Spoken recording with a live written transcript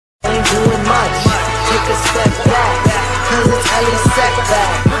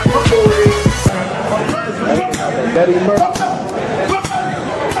Betty Murphy.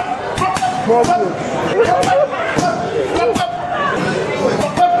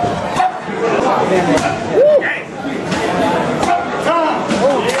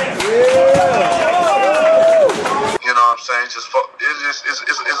 You know what I'm saying? It's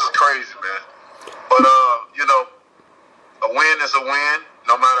crazy, man. But you know, a win is a win,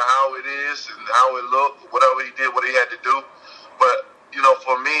 no matter how it is and how it looked, whatever he did, what he had to do. But you know,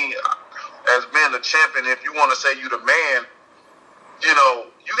 for me, as being a champion, if you want to say you the man, you know,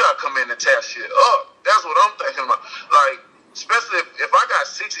 you gotta come in and tear shit up. That's what I'm thinking about. Like, especially if I got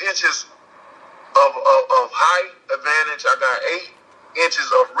 6 inches of height advantage, I got 8 inches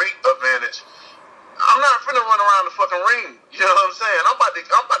of reach advantage. I'm not finna run around the fucking ring. You know what I'm saying? I'm about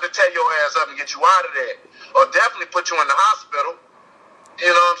to tear your ass up and get you out of there, or definitely put you in the hospital.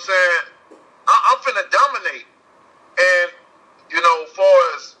 You know what I'm saying? I'm finna dominate. And you know, as far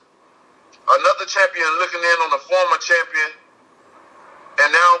as another champion looking in on a former champion and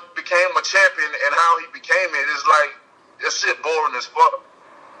now became a champion, and how he became it is like, this shit boring as fuck.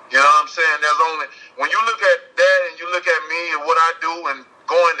 You know what I'm saying? There's only, when you look at that and you look at me and what I do and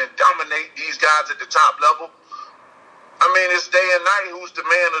going and dominate these guys at the top level, I mean, it's day and night who's the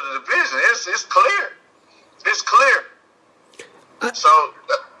man of the division. It's clear. It's clear. So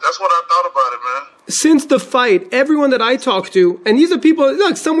that's what I thought about it, man. Since the fight, everyone that I talked to, and these are people,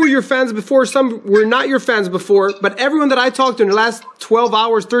 look, some were your fans before, some were not your fans before, but everyone that I talked to in the last 12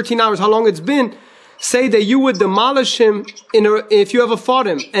 hours, 13 hours, how long it's been, say that you would demolish him if you ever fought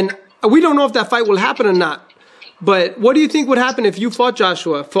him. And we don't know if that fight will happen or not. But what do you think would happen if you fought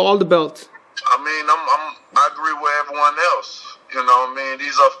Joshua for all the belts? I mean, I agree with everyone else. You know what I mean?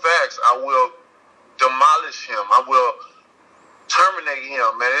 These are facts. I will demolish him. I will terminate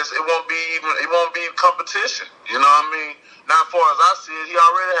him, man. It won't be competition. You know what I mean? Now, as far as I see it, he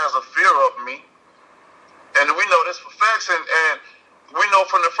already has a fear of me, and we know this for facts. And we know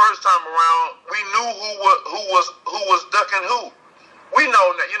from the first time around, we knew who was ducking who. We know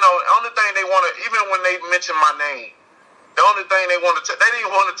that. You know, the only thing they want to, even when they mention my name, the only thing they want to, they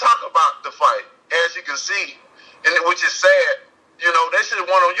didn't want to talk about the fight, as you can see, and which is sad. You know, they should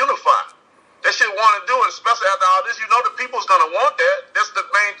want to unify. They should want to do it, especially after all this. You know, the people's going to want that. That's the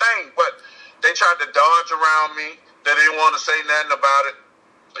main thing. But they tried to dodge around me. They didn't want to say nothing about it,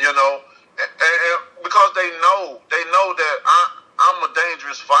 you know, and because they know that I'm a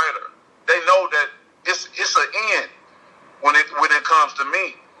dangerous fighter. They know that it's an end when it comes to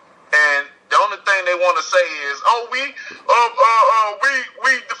me. And the only thing they want to say is, oh, we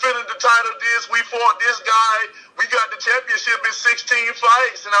defended the title this, we fought this guy, we got the championship in 16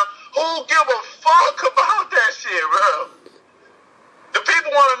 fights. And who give a fuck about that shit, bro? The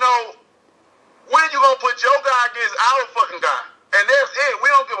people want to know, when you gonna put your guy against our fucking guy? And that's it. We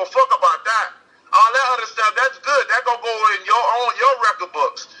don't give a fuck about that. All that other stuff, that's good. That gonna go in your record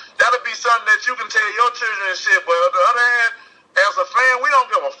books. That'll be something that you can tell your children and shit. But on the other hand, as a fan, we don't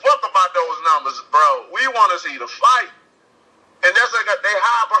give a fuck about those numbers, bro. We want to see the fight. And that's like they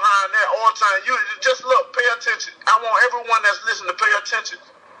hide behind that all the time. You just look, pay attention. I want everyone that's listening to pay attention.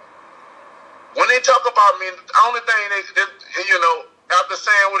 When they talk about me, the only thing they you know, after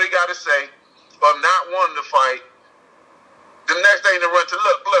saying what they got to say, of not wanting to fight, the next thing they run to,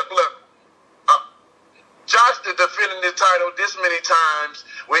 look. Josh did defending the title this many times,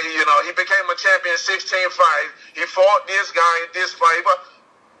 where you know, he became a champion in 16 fights. He fought this guy in this fight. But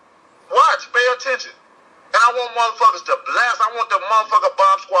watch, pay attention. And I want motherfuckers to blast. I want the motherfucker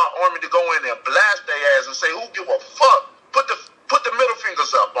Bomb Squad Army to go in there and blast their ass and say, who give a fuck? Put the middle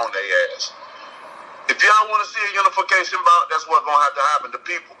fingers up on their ass. If y'all want to see a unification bout, that's what's gonna have to happen to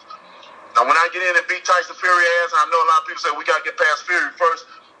people. Now, when I get in and beat Tyson Fury ass, I know a lot of people say we gotta get past Fury first.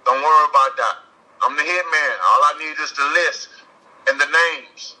 Don't worry about that. I'm the hitman. All I need is the list and the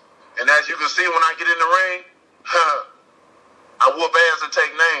names. And as you can see, when I get in the ring, I whoop ass and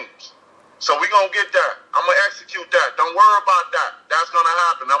take names. So we gonna get there. I'm gonna execute that. Don't worry about that. That's gonna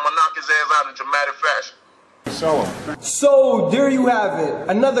happen. I'm gonna knock his ass out in dramatic fashion. So there you have it.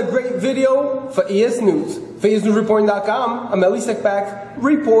 Another great video for ES News. For ESNewsReporting.com, I'm Eli Sekbak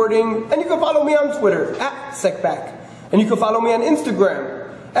reporting. And you can follow me on Twitter @Sekbak. And you can follow me on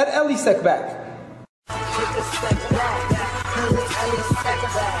Instagram @Eli Sekbak.